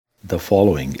The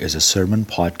following is a sermon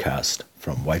podcast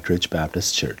from White Ridge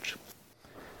Baptist Church.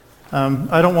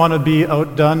 I don't want to be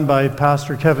outdone by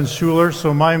Pastor Kevin Schuler,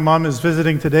 so my mom is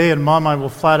visiting today, and Mom, I will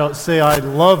flat out say I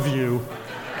love you.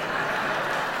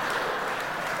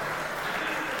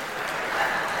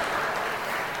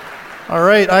 All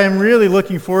right, I am really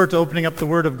looking forward to opening up the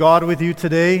Word of God with you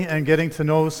today and getting to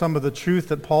know some of the truth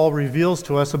that Paul reveals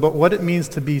to us about what it means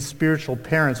to be spiritual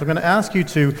parents. I'm going to ask you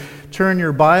to turn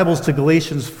your Bibles to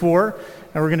Galatians 4,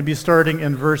 and we're going to be starting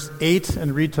in verse 8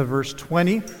 and read to verse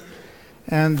 20.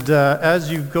 And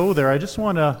as you go there, I just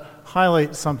want to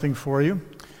highlight something for you.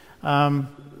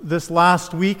 This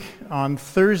last week, on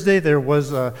Thursday, there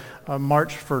was a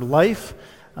March for Life.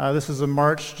 This is a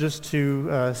march just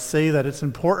to say that it's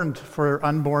important for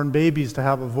unborn babies to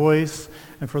have a voice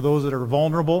and for those that are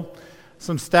vulnerable.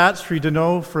 Some stats for you to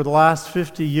know: for the last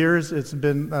 50 years, it's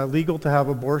been legal to have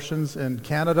abortions in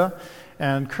Canada,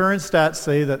 and current stats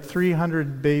say that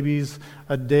 300 babies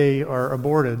a day are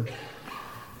aborted.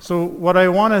 So what I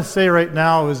want to say right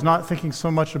now is not thinking so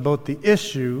much about the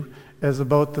issue as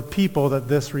about the people that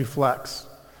this reflects.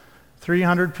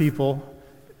 300 people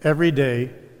every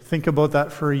day. Think about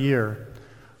that for a year.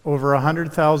 Over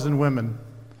 100,000 women,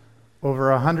 over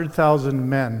 100,000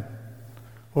 men,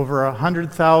 over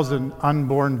 100,000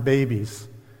 unborn babies.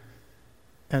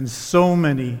 And so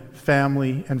many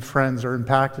family and friends are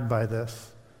impacted by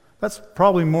this. That's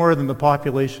probably more than the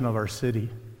population of our city.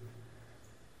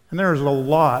 And there's a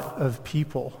lot of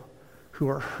people who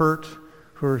are hurt,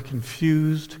 who are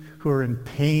confused, who are in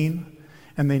pain,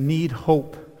 and they need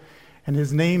hope. And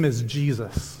his name is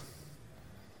Jesus.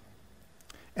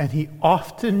 And he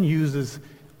often uses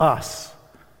us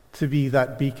to be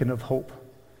that beacon of hope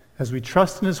as we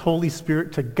trust in his Holy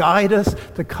Spirit to guide us,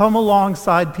 to come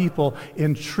alongside people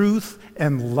in truth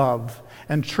and love.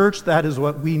 And church, that is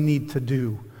what we need to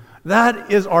do.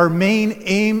 That is our main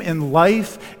aim in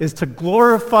life, is to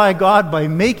glorify God by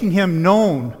making him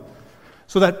known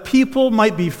so that people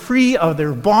might be free of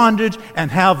their bondage and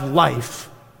have life.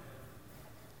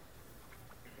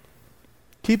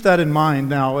 Keep that in mind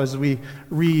now as we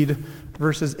read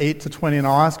verses 8 to 20, and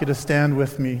I'll ask you to stand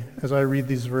with me as I read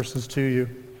these verses to you.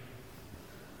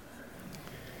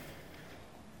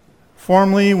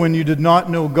 Formerly, when you did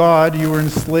not know God, you were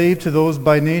enslaved to those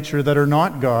by nature that are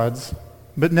not God's.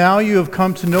 But now you have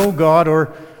come to know God,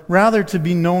 or rather to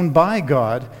be known by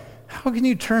God. How can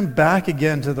you turn back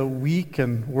again to the weak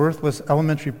and worthless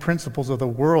elementary principles of the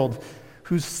world,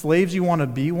 whose slaves you want to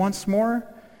be once more?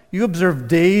 You observe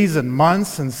days and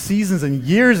months and seasons and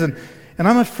years, and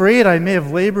I'm afraid I may have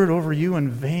labored over you in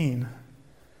vain.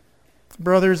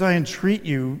 Brothers, I entreat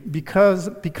you,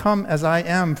 become as I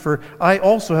am, for I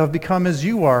also have become as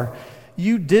you are.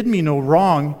 You did me no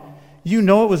wrong. You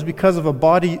know it was because of a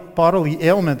bodily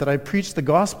ailment that I preached the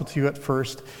gospel to you at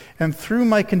first. And though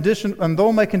my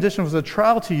condition was a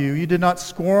trial to you, you did not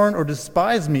scorn or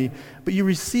despise me, but you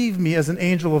received me as an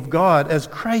angel of God, as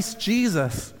Christ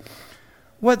Jesus.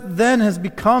 What then has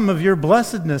become of your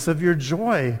blessedness, of your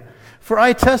joy? For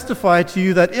I testify to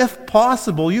you that if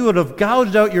possible, you would have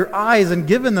gouged out your eyes and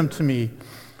given them to me.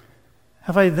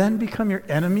 Have I then become your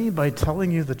enemy by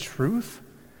telling you the truth?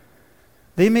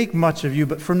 They make much of you,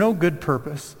 but for no good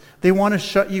purpose. They want to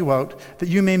shut you out, that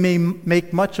you may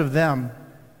make much of them.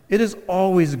 It is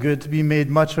always good to be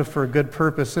made much of for a good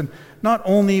purpose, and not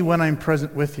only when I'm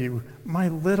present with you, my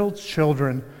little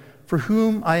children, for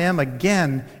whom I am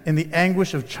again in the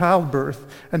anguish of childbirth,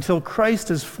 until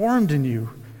Christ is formed in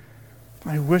you.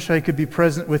 I wish I could be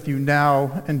present with you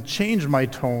now and change my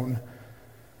tone,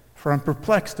 for I'm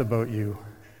perplexed about you.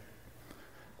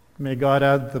 May God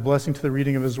add the blessing to the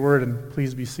reading of his word, and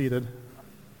please be seated.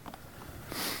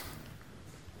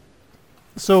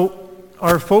 So,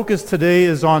 our focus today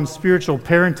is on spiritual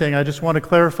parenting. I just want to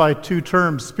clarify two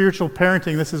terms. Spiritual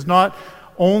parenting, this is not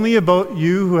only about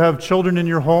you who have children in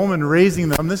your home and raising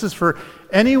them. This is for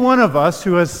any one of us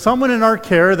who has someone in our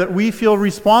care that we feel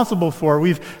responsible for.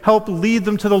 We've helped lead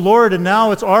them to the Lord, and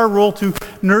now it's our role to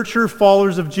nurture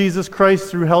followers of Jesus Christ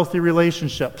through healthy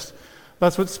relationships.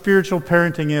 That's what spiritual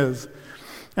parenting is.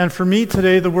 And for me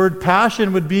today, the word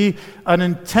passion would be an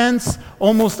intense,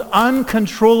 almost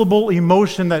uncontrollable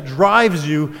emotion that drives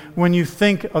you when you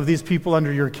think of these people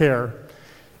under your care.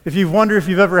 If you've wondered if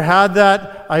you've ever had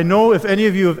that, I know if any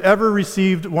of you have ever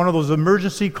received one of those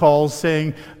emergency calls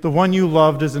saying the one you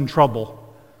loved is in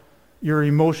trouble, your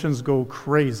emotions go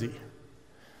crazy.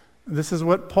 This is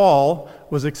what Paul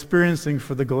was experiencing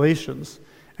for the Galatians,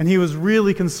 and he was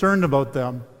really concerned about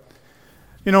them.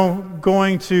 You know,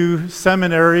 going to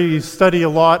seminary, you study a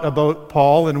lot about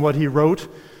Paul and what he wrote.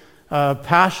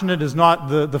 Passionate is not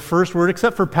the first word,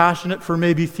 except for passionate for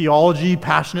maybe theology,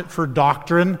 passionate for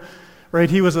doctrine, right?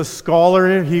 He was a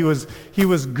scholar. He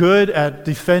was good at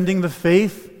defending the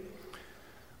faith.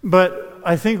 But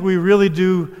I think we really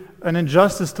do an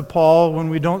injustice to Paul when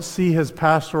we don't see his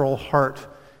pastoral heart,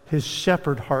 his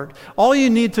shepherd heart. All you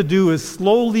need to do is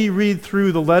slowly read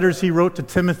through the letters he wrote to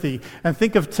Timothy and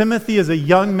think of Timothy as a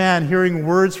young man hearing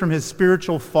words from his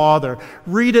spiritual father.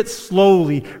 Read it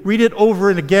slowly. Read it over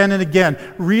and again and again.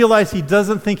 Realize he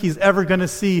doesn't think he's ever going to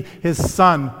see his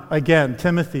son again,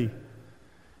 Timothy.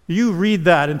 You read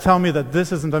that and tell me that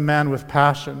this isn't a man with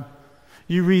passion.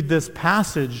 You read this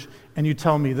passage and you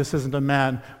tell me this isn't a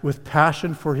man with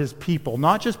passion for his people,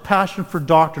 not just passion for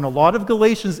doctrine. A lot of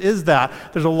Galatians is that.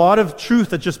 There's a lot of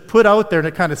truth that's just put out there and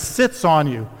it kind of sits on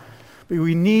you. But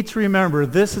we need to remember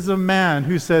this is a man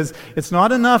who says it's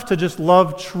not enough to just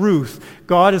love truth.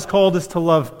 God has called us to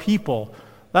love people.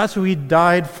 That's who he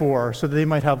died for, so that they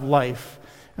might have life.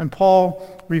 And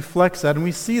Paul reflects that, and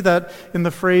we see that in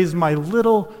the phrase, my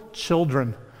little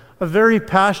children. A very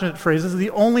passionate phrase. This is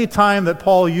the only time that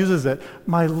Paul uses it.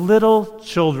 My little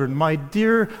children, my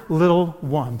dear little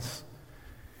ones.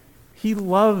 He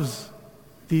loves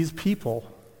these people.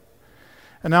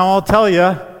 And now I'll tell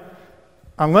you,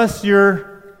 unless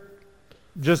you're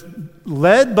just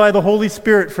led by the Holy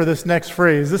Spirit for this next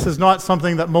phrase, this is not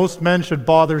something that most men should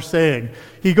bother saying.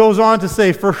 He goes on to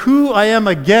say, for who I am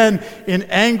again in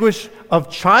anguish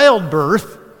of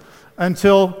childbirth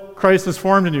until Christ is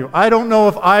formed in you. I don't know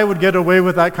if I would get away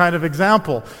with that kind of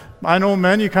example. I know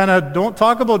men, you kind of don't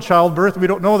talk about childbirth. We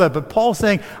don't know that. But Paul's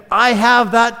saying, I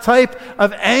have that type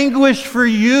of anguish for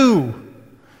you.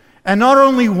 And not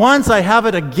only once, I have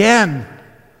it again.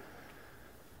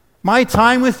 My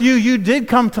time with you, you did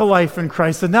come to life in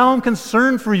Christ. And now I'm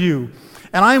concerned for you.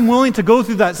 And I'm willing to go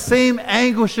through that same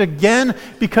anguish again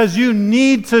because you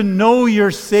need to know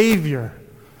your Savior.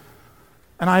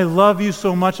 And I love you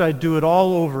so much, I'd do it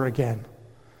all over again.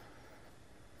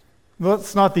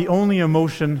 That's not the only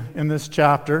emotion in this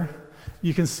chapter.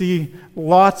 You can see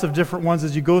lots of different ones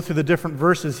as you go through the different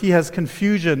verses. He has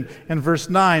confusion in verse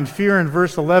 9, fear in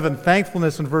verse 11,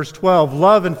 thankfulness in verse 12,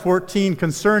 love in 14,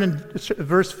 concern in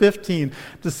verse 15,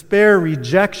 despair,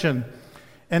 rejection,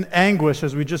 and anguish,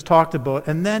 as we just talked about.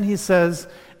 And then he says,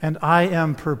 and I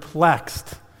am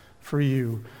perplexed for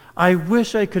you. I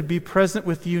wish I could be present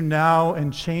with you now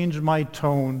and change my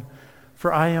tone,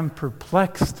 for I am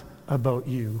perplexed about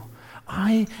you.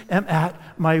 I am at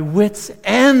my wit's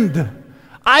end.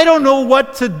 I don't know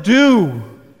what to do,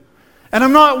 and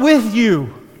I'm not with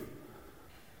you.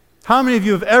 How many of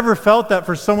you have ever felt that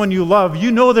for someone you love?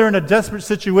 You know they're in a desperate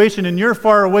situation and you're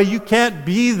far away. You can't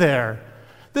be there.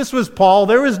 This was Paul.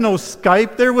 There was no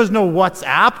Skype. There was no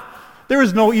WhatsApp. There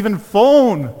was no even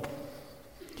phone.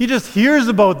 He just hears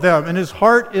about them, and his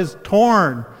heart is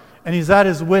torn, and he's at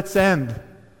his wit's end.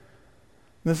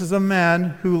 This is a man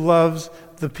who loves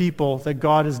the people that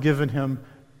God has given him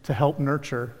to help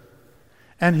nurture.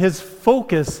 And his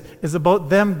focus is about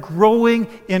them growing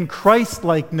in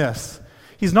Christ-likeness.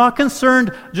 He's not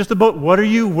concerned just about what are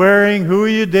you wearing, who are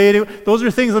you dating. Those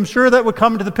are things I'm sure that would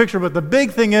come into the picture, but the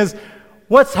big thing is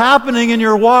what's happening in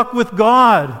your walk with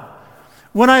God.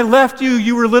 When I left you,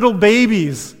 you were little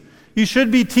babies. You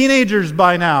should be teenagers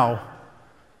by now.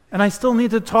 And I still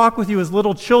need to talk with you as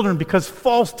little children because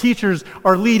false teachers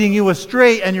are leading you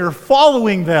astray and you're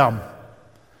following them.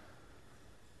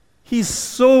 He's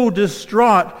so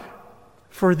distraught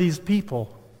for these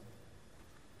people.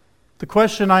 The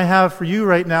question I have for you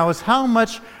right now is how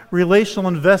much relational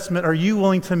investment are you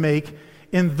willing to make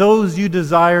in those you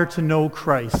desire to know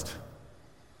Christ?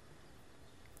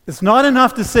 It's not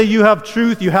enough to say you have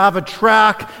truth, you have a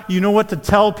track, you know what to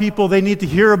tell people, they need to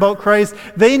hear about Christ.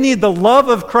 They need the love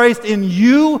of Christ in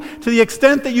you to the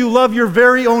extent that you love your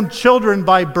very own children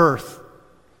by birth.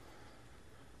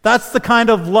 That's the kind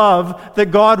of love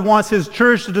that God wants His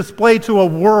church to display to a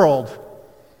world.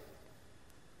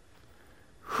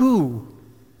 Who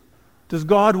does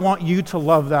God want you to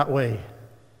love that way?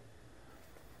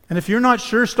 And if you're not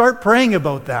sure, start praying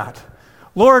about that.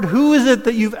 Lord, who is it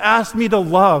that you've asked me to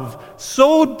love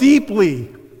so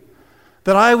deeply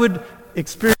that I would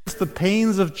experience the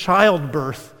pains of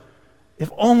childbirth if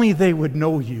only they would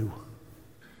know you?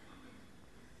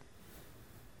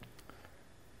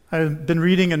 I've been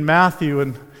reading in Matthew,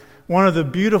 and one of the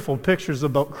beautiful pictures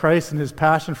about Christ and his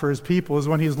passion for his people is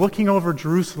when he's looking over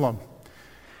Jerusalem.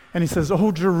 And he says,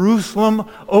 "Oh, Jerusalem,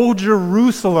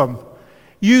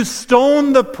 you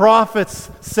stone the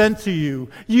prophets sent to you.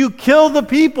 You kill the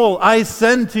people I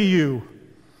send to you.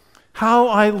 How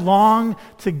I long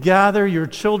to gather your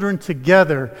children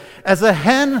together, as a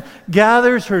hen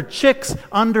gathers her chicks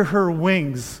under her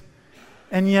wings,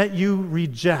 and yet you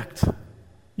reject,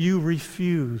 you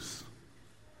refuse.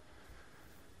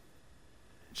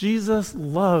 Jesus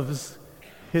loves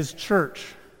his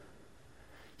church.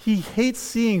 He hates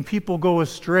seeing people go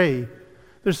astray.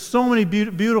 There's so many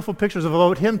beautiful pictures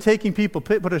about him taking people,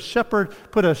 put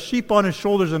a sheep on his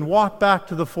shoulders and walk back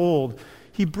to the fold.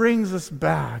 He brings us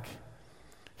back.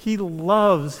 He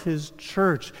loves his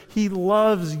church. He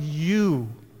loves you.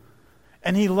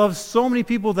 And he loves so many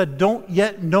people that don't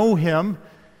yet know him.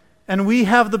 And we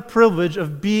have the privilege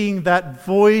of being that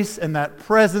voice and that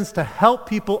presence to help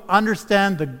people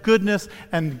understand the goodness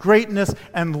and greatness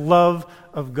and love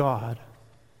of God.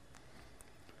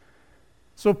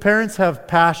 So parents have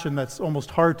passion that's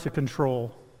almost hard to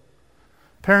control.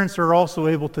 Parents are also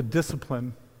able to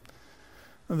discipline.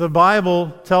 The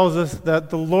Bible tells us that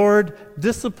the Lord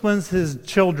disciplines his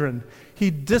children.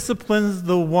 He disciplines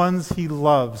the ones he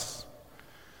loves.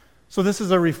 So this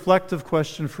is a reflective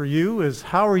question for you, is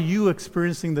how are you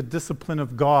experiencing the discipline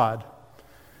of God?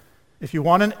 If you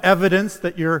want an evidence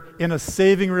that you're in a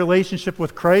saving relationship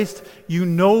with Christ, you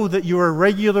know that you are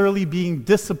regularly being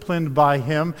disciplined by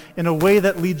him in a way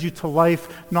that leads you to life,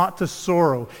 not to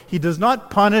sorrow. He does not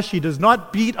punish, he does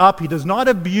not beat up, he does not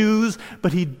abuse,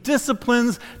 but he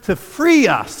disciplines to free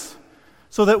us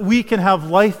so that we can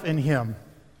have life in him.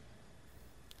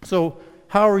 So,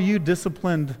 how are you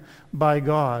disciplined by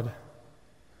God?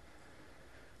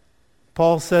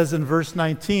 Paul says in verse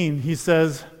 19, he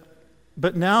says,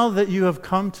 "But now that you have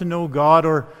come to know God,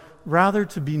 or rather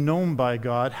to be known by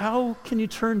God, how can you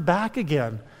turn back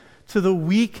again to the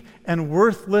weak and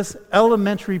worthless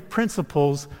elementary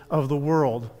principles of the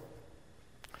world?"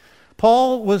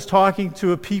 Paul was talking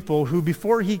to a people who,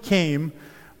 before he came,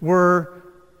 were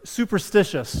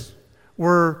superstitious,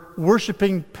 were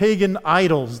worshiping pagan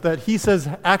idols that he says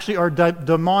actually are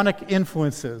demonic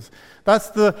influences. That's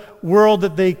the world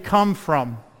that they come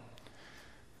from.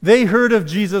 They heard of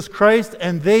Jesus Christ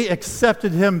and they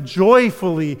accepted him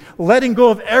joyfully, letting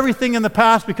go of everything in the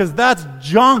past because that's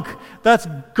junk, that's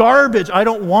garbage. I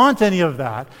don't want any of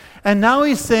that. And now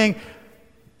he's saying,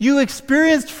 you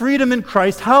experienced freedom in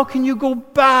Christ. How can you go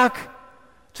back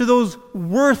to those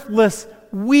worthless,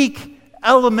 weak,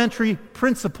 elementary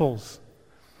principles?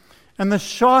 And the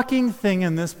shocking thing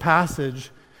in this passage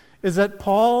is that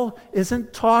Paul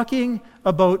isn't talking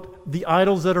about the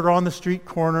idols that are on the street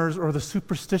corners or the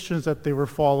superstitions that they were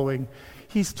following.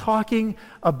 He's talking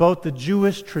about the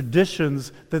Jewish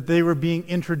traditions that they were being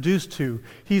introduced to.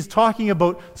 He's talking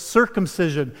about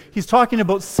circumcision. He's talking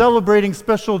about celebrating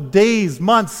special days,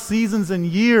 months, seasons, and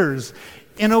years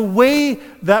in a way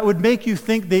that would make you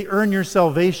think they earn your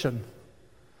salvation.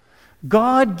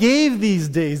 God gave these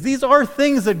days. These are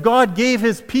things that God gave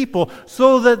his people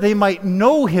so that they might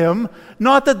know him,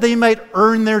 not that they might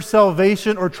earn their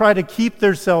salvation or try to keep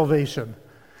their salvation.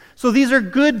 So these are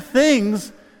good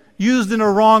things used in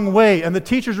a wrong way. And the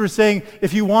teachers were saying,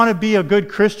 if you want to be a good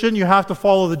Christian, you have to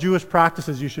follow the Jewish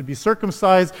practices. You should be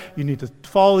circumcised. You need to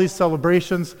follow these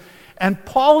celebrations. And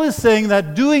Paul is saying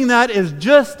that doing that is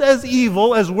just as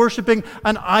evil as worshiping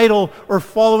an idol or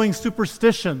following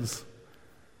superstitions.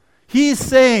 He's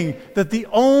saying that the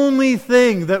only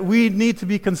thing that we need to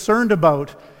be concerned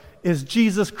about is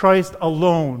Jesus Christ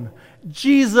alone.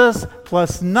 Jesus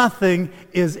plus nothing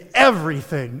is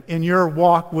everything in your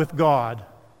walk with God.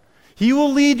 He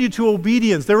will lead you to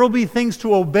obedience. There will be things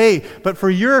to obey. But for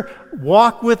your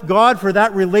walk with God, for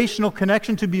that relational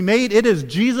connection to be made, it is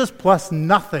Jesus plus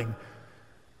nothing.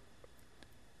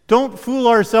 Don't fool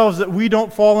ourselves that we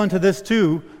don't fall into this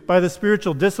too by the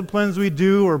spiritual disciplines we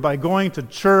do, or by going to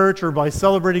church, or by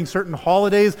celebrating certain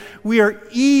holidays. We are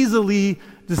easily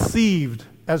deceived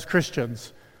as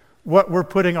Christians what we're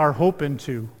putting our hope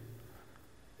into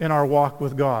in our walk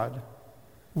with God.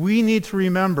 We need to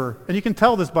remember, and you can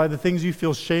tell this by the things you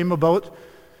feel shame about,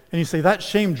 and you say, that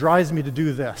shame drives me to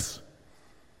do this.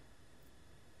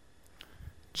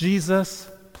 Jesus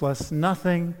plus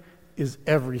nothing is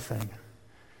everything.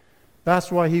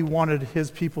 That's why he wanted his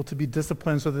people to be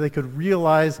disciplined, so that they could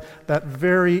realize that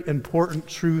very important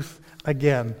truth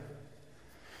again.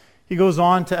 He goes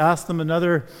on to ask them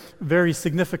another very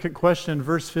significant question,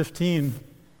 verse 15.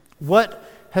 What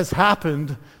has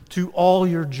happened to all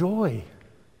your joy?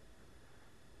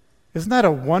 Isn't that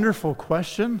a wonderful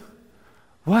question?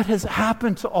 What has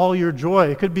happened to all your joy?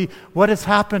 It could be, what has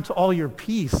happened to all your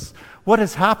peace? What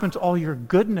has happened to all your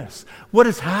goodness? What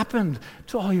has happened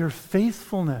to all your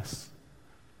faithfulness?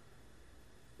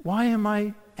 Why am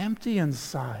I empty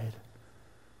inside?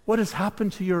 What has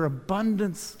happened to your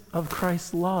abundance of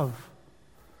Christ's love?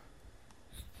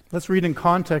 Let's read in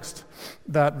context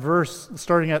that verse,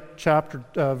 starting at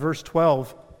verse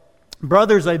 12.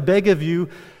 Brothers, I beg of you,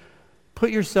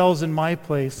 put yourselves in my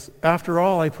place. After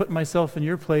all, I put myself in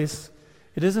your place.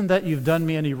 It isn't that you've done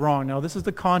me any wrong. Now, this is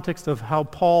the context of how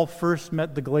Paul first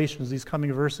met the Galatians, these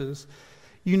coming verses.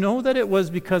 You know that it was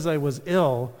because I was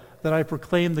ill that I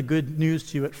proclaimed the good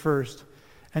news to you at first.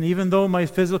 And even though my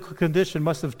physical condition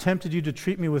must have tempted you to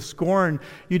treat me with scorn,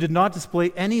 you did not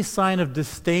display any sign of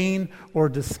disdain or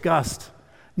disgust.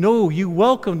 No, you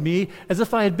welcomed me as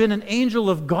if I had been an angel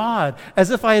of God,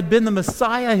 as if I had been the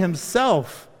Messiah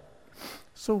himself.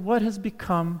 So what has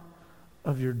become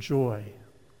of your joy?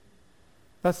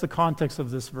 That's the context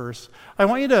of this verse. I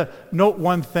want you to note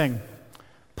one thing.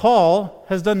 Paul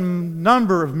has done a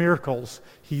number of miracles.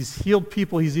 He's healed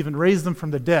people. He's even raised them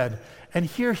from the dead. And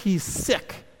here he's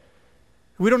sick.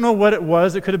 We don't know what it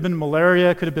was. It could have been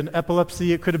malaria. It could have been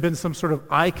epilepsy. It could have been some sort of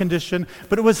eye condition.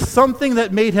 But it was something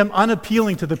that made him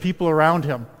unappealing to the people around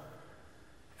him.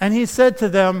 And he said to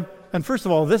them, and first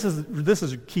of all, this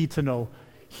is key to know.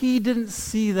 He didn't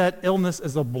see that illness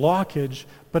as a blockage,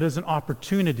 but as an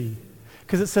opportunity.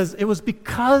 Because it says, it was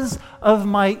because of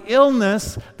my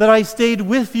illness that I stayed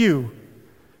with you.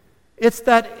 It's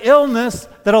that illness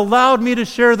that allowed me to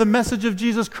share the message of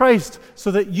Jesus Christ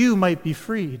so that you might be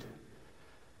freed.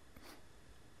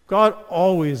 God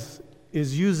always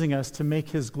is using us to make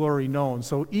his glory known.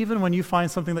 So even when you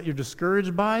find something that you're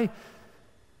discouraged by,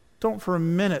 don't for a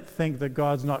minute think that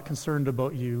God's not concerned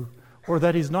about you or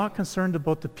that he's not concerned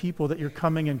about the people that you're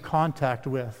coming in contact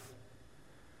with.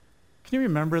 Can you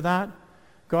remember that?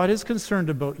 God is concerned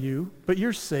about you, but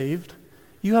you're saved.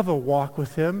 You have a walk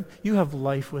with him. You have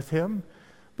life with him.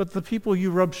 But the people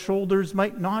you rub shoulders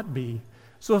might not be.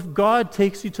 So if God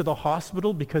takes you to the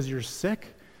hospital because you're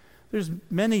sick, there's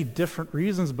many different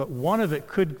reasons, but one of it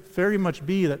could very much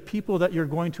be that people that you're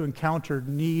going to encounter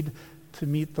need to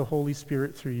meet the Holy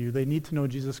Spirit through you. They need to know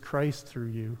Jesus Christ through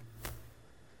you.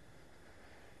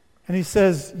 And he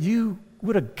says, you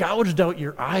would have gouged out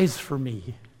your eyes for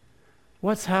me.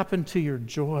 What's happened to your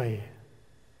joy?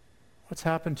 What's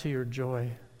happened to your joy?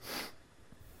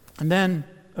 And then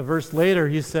a verse later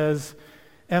he says,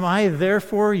 am I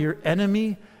therefore your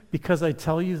enemy because I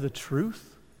tell you the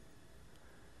truth?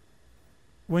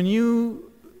 When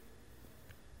you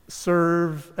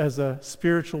serve as a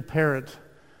spiritual parent,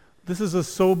 this is a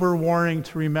sober warning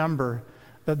to remember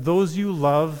that those you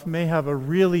love may have a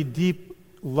really deep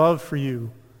love for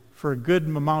you for a good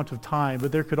amount of time,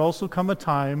 but there could also come a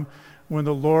time when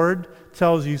the Lord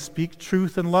tells you, speak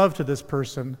truth and love to this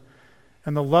person,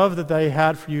 and the love that they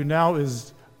had for you now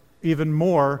is even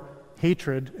more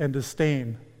hatred and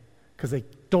disdain, because they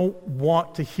don't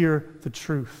want to hear the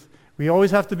truth. We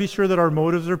always have to be sure that our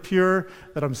motives are pure,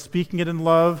 that I'm speaking it in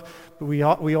love, but we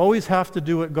always have to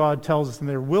do what God tells us, and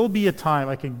there will be a time,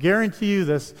 I can guarantee you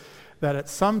this, that at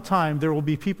some time there will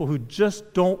be people who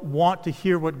just don't want to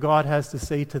hear what God has to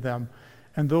say to them,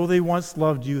 and though they once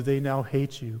loved you, they now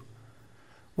hate you.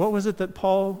 What was it that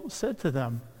Paul said to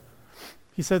them?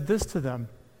 He said this to them,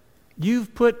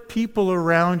 you've put people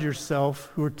around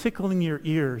yourself who are tickling your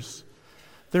ears.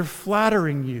 They're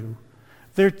flattering you.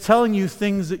 They're telling you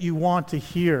things that you want to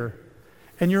hear,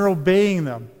 and you're obeying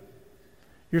them.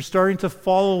 You're starting to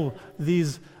follow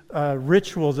these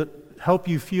rituals that help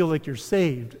you feel like you're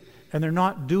saved, and they're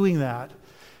not doing that.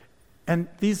 And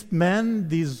these men,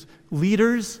 these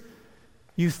leaders,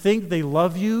 you think they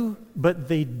love you, but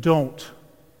they don't.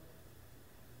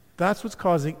 That's what's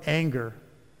causing anger.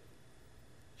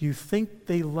 You think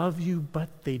they love you,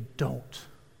 but they don't.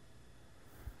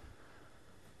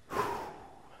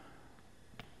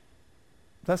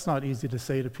 That's not easy to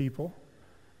say to people.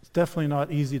 It's definitely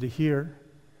not easy to hear.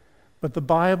 But the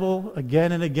Bible,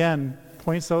 again and again,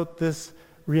 points out this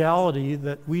reality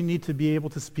that we need to be able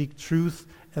to speak truth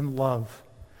and love.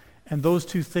 And those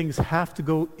two things have to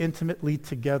go intimately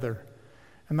together.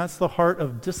 And that's the heart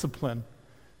of discipline,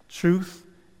 truth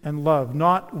and love,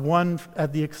 not one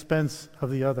at the expense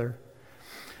of the other.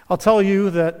 I'll tell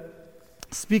you that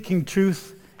speaking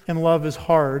truth and love is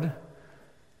hard.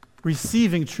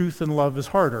 Receiving truth and love is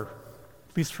harder.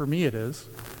 At least for me it is.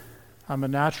 I'm a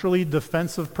naturally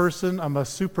defensive person. I'm a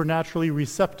supernaturally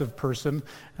receptive person.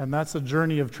 And that's a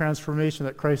journey of transformation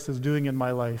that Christ is doing in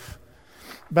my life.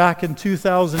 Back in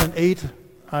 2008,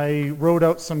 I wrote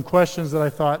out some questions that I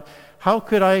thought, how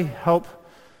could I help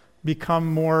become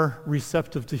more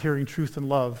receptive to hearing truth and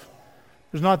love?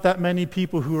 There's not that many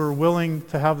people who are willing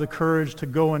to have the courage to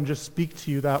go and just speak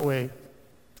to you that way.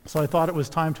 So I thought it was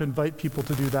time to invite people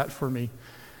to do that for me. It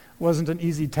wasn't an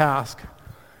easy task.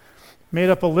 Made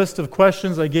up a list of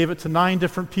questions. I gave it to 9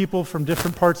 different people from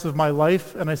different parts of my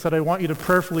life, and I said, I want you to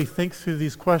prayerfully think through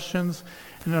these questions.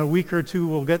 And in a week or two,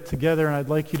 we'll get together, and I'd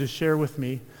like you to share with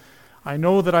me. I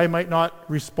know that I might not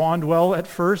respond well at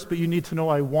first, but you need to know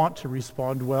I want to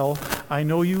respond well. I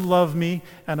know you love me,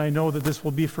 and I know that this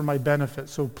will be for my benefit,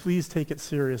 so please take it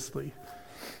seriously.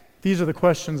 These are the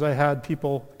questions I had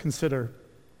people consider.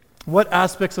 What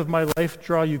aspects of my life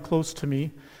draw you close to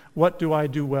me? What do I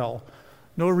do well?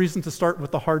 No reason to start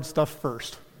with the hard stuff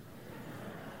first.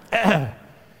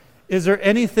 Is there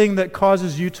anything that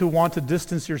causes you to want to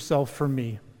distance yourself from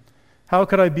me? How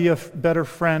could I be a better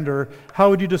friend? Or how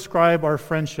would you describe our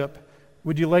friendship?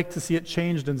 Would you like to see it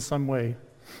changed in some way?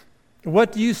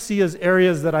 What do you see as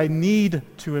areas that I need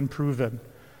to improve in?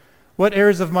 What are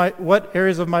areas of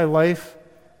my life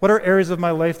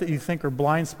that you think are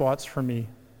blind spots for me?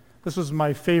 This was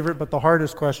my favorite but the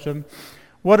hardest question.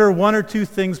 What are 1 or 2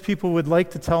 things people would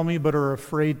like to tell me but are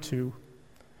afraid to?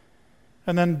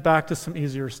 And then back to some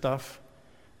easier stuff.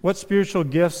 What spiritual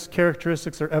gifts,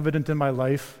 characteristics are evident in my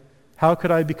life? How could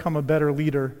I become a better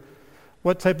leader?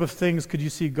 What type of things could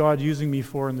you see God using me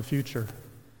for in the future?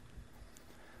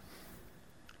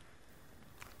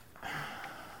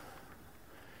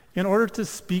 In order to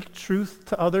speak truth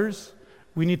to others,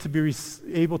 we need to be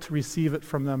able to receive it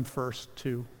from them first,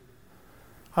 too.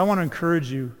 I want to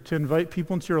encourage you to invite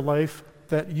people into your life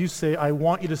that you say, I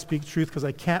want you to speak truth because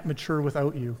I can't mature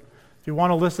without you. If you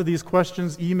want a list of these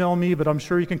questions, email me, but I'm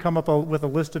sure you can come up with a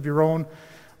list of your own.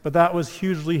 But that was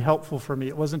hugely helpful for me.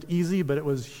 It wasn't easy, but it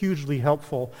was hugely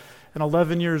helpful. And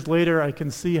 11 years later, I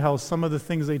can see how some of the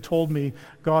things they told me,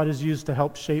 God has used to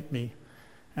help shape me.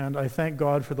 And I thank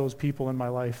God for those people in my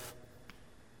life.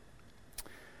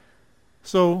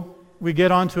 So we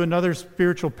get on to another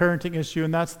spiritual parenting issue,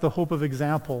 and that's the hope of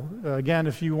example. Again,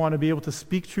 if you want to be able to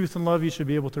speak truth in love, you should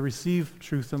be able to receive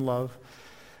truth in love.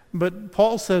 But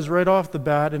Paul says right off the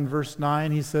bat in verse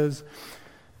 9, he says,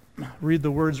 read the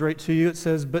words right to you. It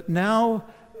says, but now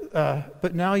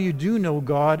you do know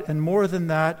God, and more than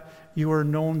that, you are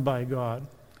known by God.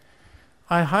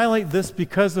 I highlight this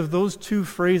because of those 2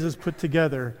 phrases put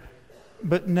together.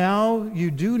 But now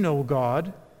you do know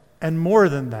God, and more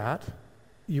than that,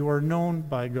 you are known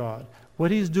by God. What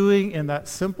he's doing in that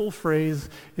simple phrase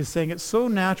is saying it's so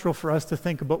natural for us to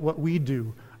think about what we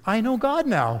do. I know God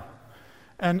now.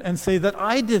 And say that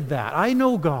I did that. I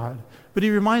know God. But he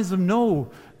reminds them,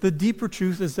 no, the deeper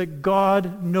truth is that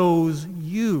God knows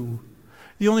you.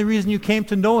 The only reason you came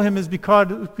to know him is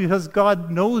because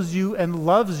God knows you and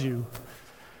loves you.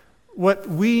 What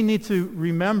we need to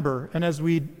remember, and as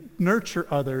we nurture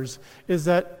others, is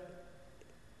that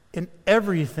in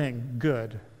everything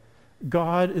good,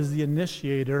 God is the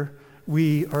initiator,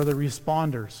 we are the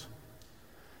responders.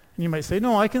 And you might say,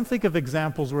 no, I can think of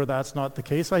examples where that's not the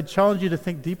case. I challenge you to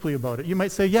think deeply about it. You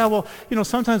might say, yeah, well,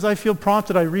 sometimes I feel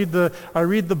prompted. I read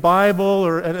the Bible,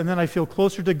 and then I feel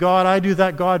closer to God. I do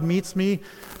that, God meets me.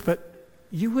 But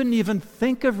you wouldn't even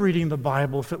think of reading the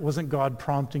Bible if it wasn't God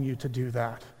prompting you to do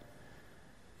that.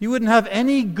 You wouldn't have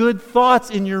any good thoughts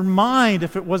in your mind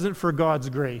if it wasn't for God's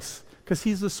grace, because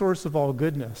he's the source of all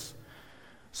goodness.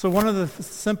 So one of the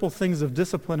simple things of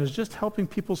discipline is just helping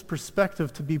people's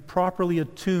perspective to be properly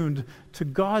attuned to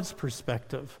God's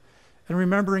perspective and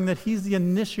remembering that he's the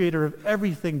initiator of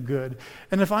everything good.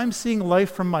 And if I'm seeing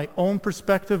life from my own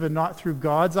perspective and not through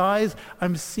God's eyes,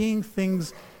 I'm seeing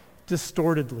things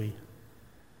distortedly.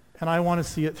 And I want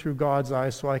to see it through God's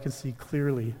eyes so I can see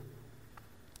clearly.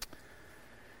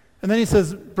 And then he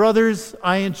says, brothers,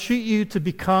 I entreat you to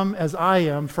become as I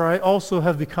am, for I also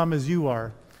have become as you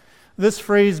are. This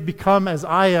phrase, become as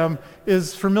I am,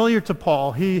 is familiar to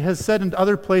Paul. He has said in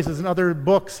other places, in other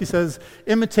books, he says,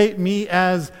 imitate me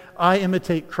as I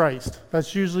imitate Christ.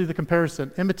 That's usually the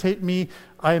comparison. Imitate me,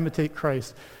 I imitate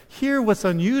Christ. Here, what's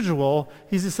unusual,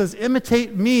 he says,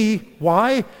 imitate me.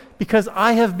 Why? Because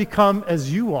I have become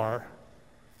as you are.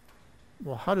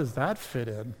 Well, how does that fit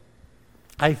in?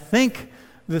 I think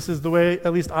this is the way,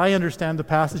 at least I understand the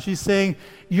passage. He's saying,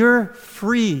 you're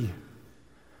free.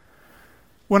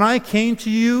 When I came to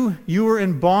you, you were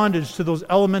in bondage to those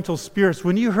elemental spirits.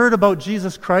 When you heard about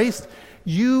Jesus Christ,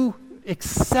 you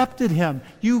accepted him.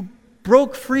 You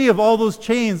broke free of all those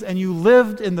chains, and you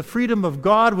lived in the freedom of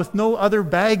God with no other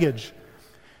baggage.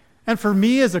 And for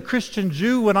me as a Christian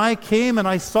Jew, when I came and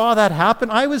I saw that happen,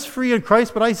 I was free in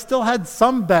Christ, but I still had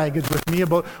some baggage with me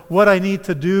about what I need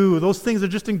to do. Those things are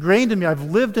just ingrained in me.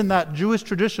 I've lived in that Jewish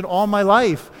tradition all my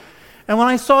life. And when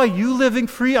I saw you living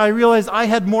free, I realized I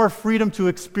had more freedom to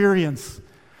experience.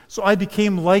 So I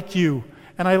became like you.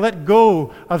 And I let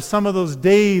go of some of those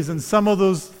days and some of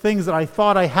those things that I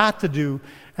thought I had to do.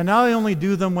 And now I only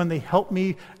do them when they help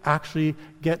me actually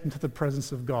get into the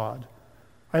presence of God.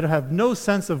 I have no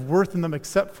sense of worth in them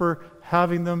except for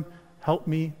having them help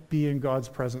me be in God's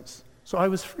presence. So I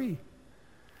was free.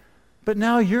 But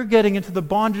now you're getting into the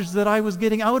bondage that I was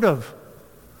getting out of.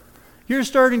 You're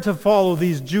starting to follow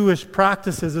these Jewish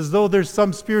practices as though there's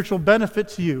some spiritual benefit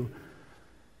to you.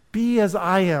 Be as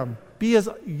I am. Be as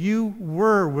you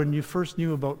were when you first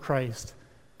knew about Christ.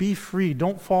 Be free.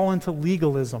 Don't fall into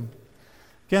legalism.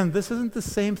 Again, this isn't the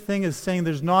same thing as saying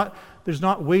there's not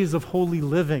ways of holy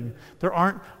living. There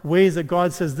aren't ways that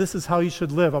God says this is how you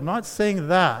should live. I'm not saying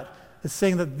that. It's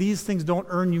saying that these things don't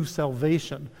earn you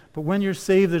salvation. But when you're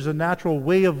saved, there's a natural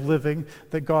way of living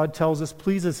that God tells us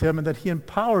pleases Him and that He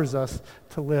empowers us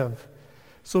to live.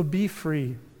 So be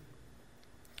free.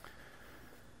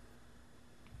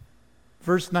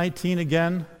 Verse 19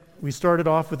 again, we started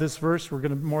off with this verse. We're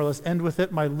going to more or less end with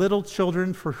it. My little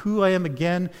children, for who I am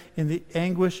again in the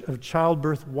anguish of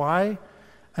childbirth. Why?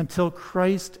 Until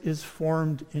Christ is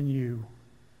formed in you.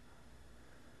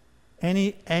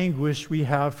 Any anguish we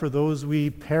have for those we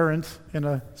parent in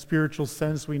a spiritual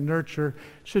sense, we nurture,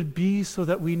 should be so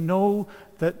that we know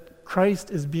that Christ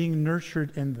is being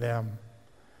nurtured in them.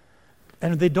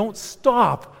 And they don't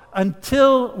stop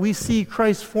until we see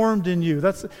Christ formed in you.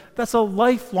 That's a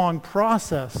lifelong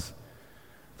process.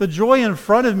 The joy in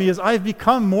front of me is I've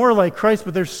become more like Christ,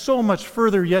 but there's so much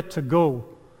further yet to go.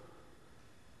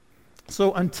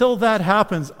 So until that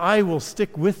happens, I will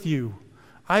stick with you.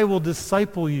 I will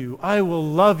disciple you. I will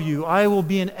love you. I will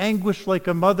be in anguish like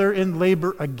a mother in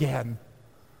labor again.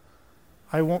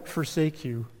 I won't forsake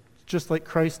you, just like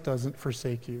Christ doesn't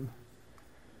forsake you.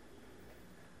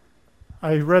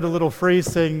 I read a little phrase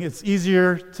saying it's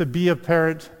easier to be a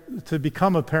parent, to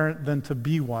become a parent, than to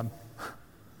be one.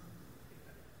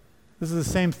 This is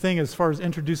the same thing as far as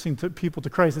introducing people to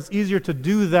Christ. It's easier to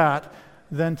do that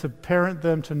than to parent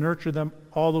them, to nurture them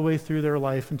all the way through their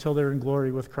life until they're in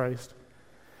glory with Christ.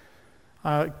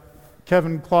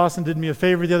 Kevin Clausen did me a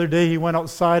favor the other day. He went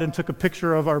outside and took a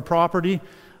picture of our property.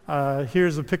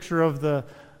 Here's a picture of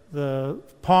the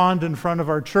pond in front of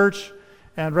our church.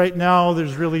 And right now,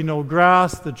 there's really no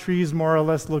grass. The trees more or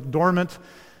less look dormant.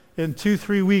 In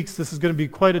 2-3 weeks, this is going to be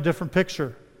quite a different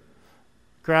picture.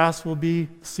 Seeds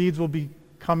will be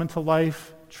coming to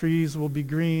life. Trees will be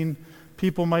green.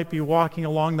 People might be walking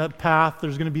along that path.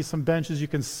 There's going to be some benches you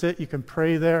can sit, you can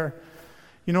pray there.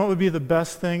 You know what would be the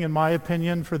best thing, in my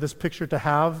opinion, for this picture to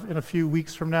have in a few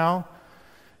weeks from now?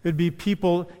 It would be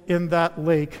people in that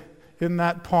lake, in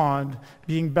that pond,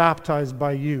 being baptized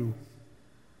by you.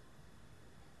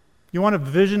 You want a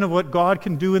vision of what God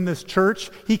can do in this church?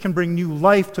 He can bring new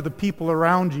life to the people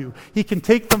around you. He can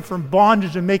take them from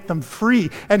bondage and make them free,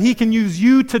 and He can use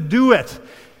you to do it.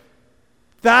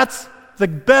 That's the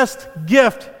best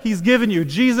gift He's given you,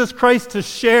 Jesus Christ to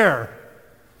share.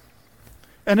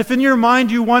 And if in your mind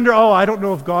you wonder, I don't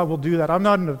know if God will do that. I'm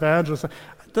not an evangelist.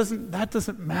 That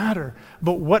doesn't matter.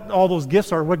 But what all those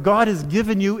gifts are, what God has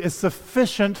given you is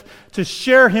sufficient to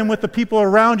share Him with the people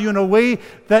around you in a way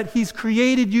that He's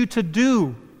created you to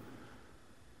do.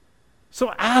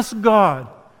 So ask God,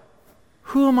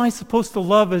 who am I supposed to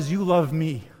love as you love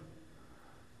me?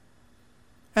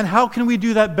 And how can we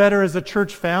do that better as a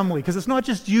church family? Because it's not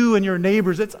just you and your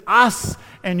neighbors, it's us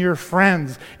and your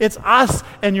friends. It's us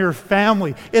and your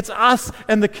family. It's us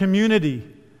and the community.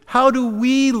 How do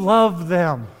we love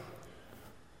them?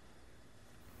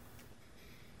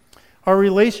 Our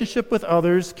relationship with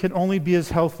others can only be as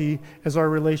healthy as our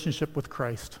relationship with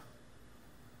Christ.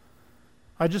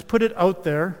 I just put it out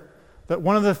there that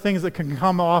one of the things that can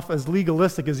come off as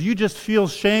legalistic is you just feel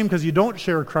shame because you don't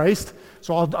share Christ,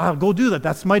 so I'll go do that.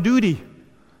 That's my duty.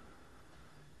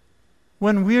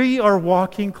 When we are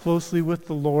walking closely with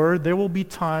the Lord, there will be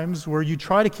times where you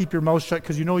try to keep your mouth shut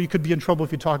because you know you could be in trouble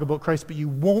if you talk about Christ, but you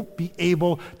won't be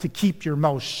able to keep your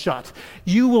mouth shut.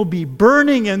 You will be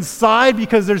burning inside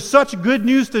because there's such good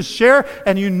news to share,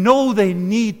 and you know they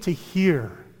need to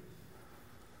hear.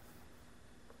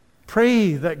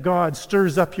 Pray that God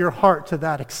stirs up your heart to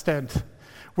that extent,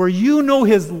 where you know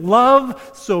His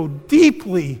love so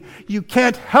deeply you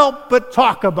can't help but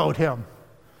talk about Him.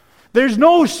 There's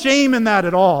no shame in that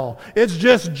at all. It's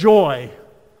just joy.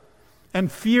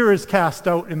 And fear is cast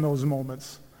out in those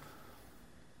moments.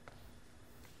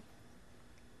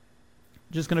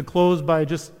 Just going to close by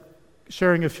just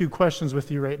sharing a few questions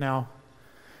with you right now.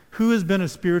 Who has been a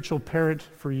spiritual parent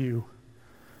for you?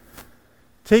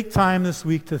 Take time this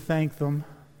week to thank them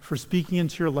for speaking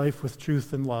into your life with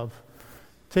truth and love.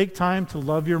 Take time to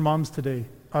love your moms today,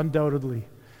 undoubtedly.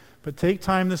 But take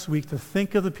time this week to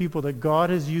think of the people that God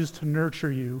has used to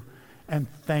nurture you and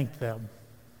thank them.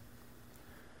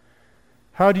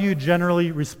 How do you generally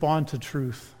respond to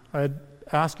truth? I'd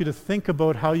ask you to think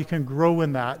about how you can grow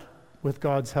in that with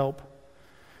God's help.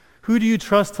 Who do you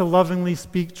trust to lovingly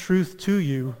speak truth to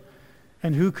you,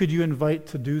 and who could you invite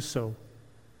to do so?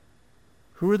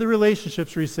 Who are the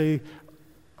relationships where you say,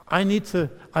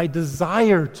 I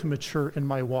desire to mature in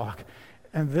my walk,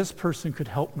 and this person could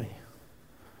help me,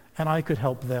 and I could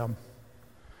help them?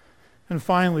 And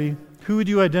finally, who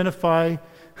would identify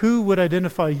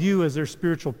you as their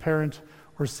spiritual parent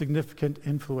or significant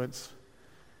influence?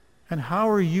 And how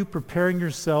are you preparing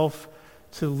yourself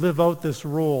to live out this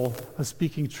role of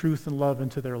speaking truth and love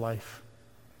into their life?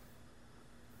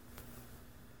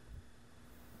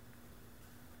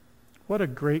 What a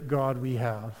great God we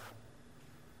have.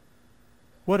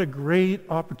 What a great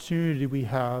opportunity we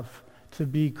have to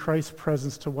be Christ's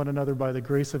presence to one another by the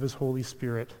grace of his Holy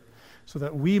Spirit, so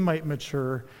that we might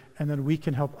mature and then we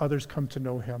can help others come to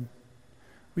know him.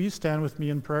 Will you stand with me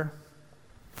in prayer?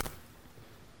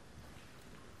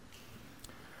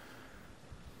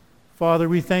 Father,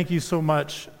 we thank you so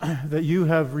much that you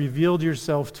have revealed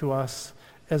yourself to us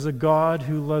as a God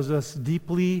who loves us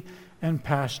deeply and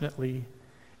passionately.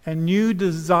 And you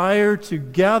desire to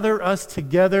gather us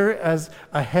together as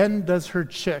a hen does her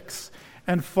chicks.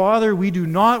 And Father, we do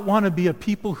not want to be a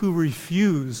people who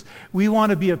refuse. We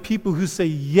want to be a people who say,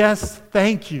 yes,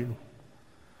 thank you.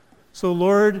 So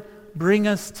Lord, bring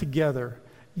us together.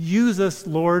 Use us,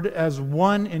 Lord, as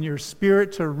one in your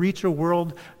Spirit to reach a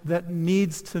world that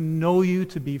needs to know you,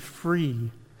 to be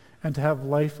free, and to have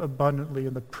life abundantly.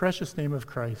 In the precious name of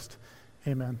Christ,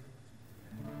 amen.